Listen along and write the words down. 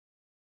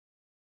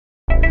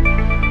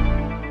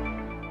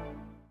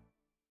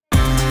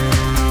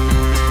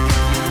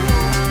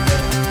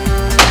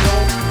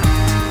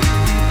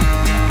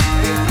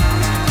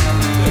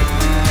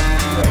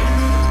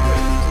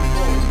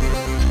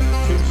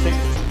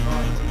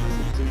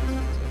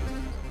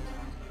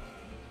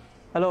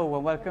Hello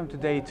and welcome to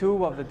day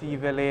 2 of the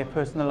DVLA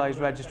personalised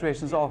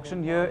registrations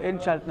auction here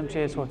in Cheltenham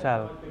Chase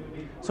Hotel.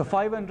 So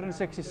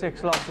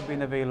 566 lots have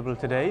been available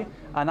today,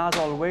 and as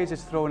always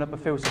it's thrown up a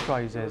few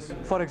surprises.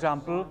 For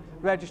example,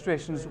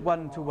 registrations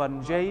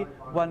 121J,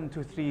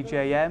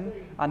 123JM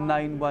and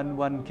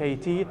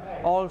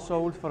 911KT all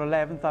sold for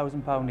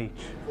 £11,000 each.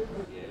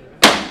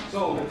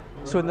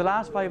 So in the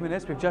last 5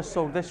 minutes we've just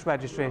sold this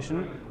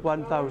registration,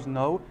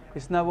 1000.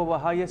 It's now our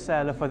highest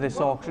seller for this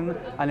auction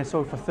and it's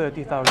sold for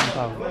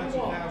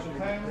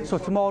 £30,000. So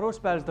tomorrow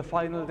spells the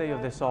final day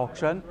of this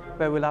auction,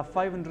 where we'll have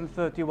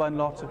 531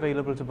 lots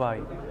available to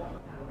buy.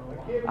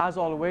 As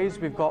always,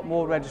 we've got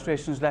more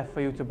registrations left for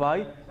you to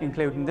buy,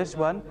 including this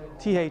one,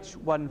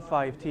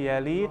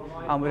 TH15TLE,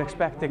 and we're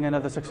expecting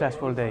another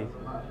successful day.